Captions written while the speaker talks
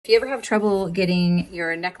If you ever have trouble getting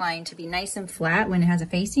your neckline to be nice and flat when it has a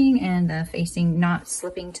facing and the facing not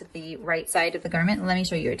slipping to the right side of the garment, let me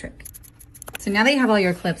show you a trick. So now that you have all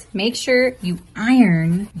your clips, make sure you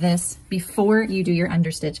iron this before you do your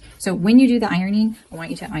understitch. So when you do the ironing, I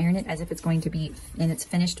want you to iron it as if it's going to be in its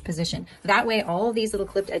finished position. That way, all of these little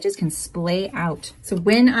clipped edges can splay out. So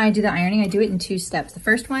when I do the ironing, I do it in 2 steps. The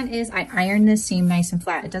first one is I iron this seam nice and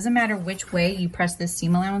flat. It doesn't matter which way you press this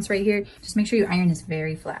seam allowance right here. Just make sure you iron this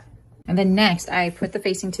very flat. And then next, I put the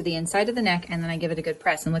facing to the inside of the neck and then I give it a good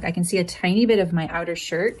press. And look, I can see a tiny bit of my outer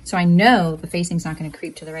shirt. So I know the facing's not gonna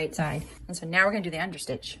creep to the right side. And so now we're gonna do the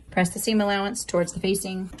understitch. Press the seam allowance towards the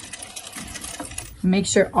facing. Make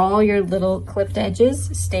sure all your little clipped edges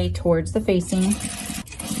stay towards the facing.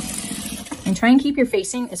 And try and keep your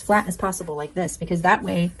facing as flat as possible like this, because that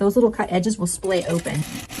way those little cut edges will splay open.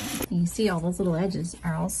 And you see all those little edges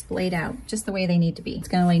are all splayed out just the way they need to be. It's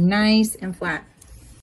gonna lay nice and flat.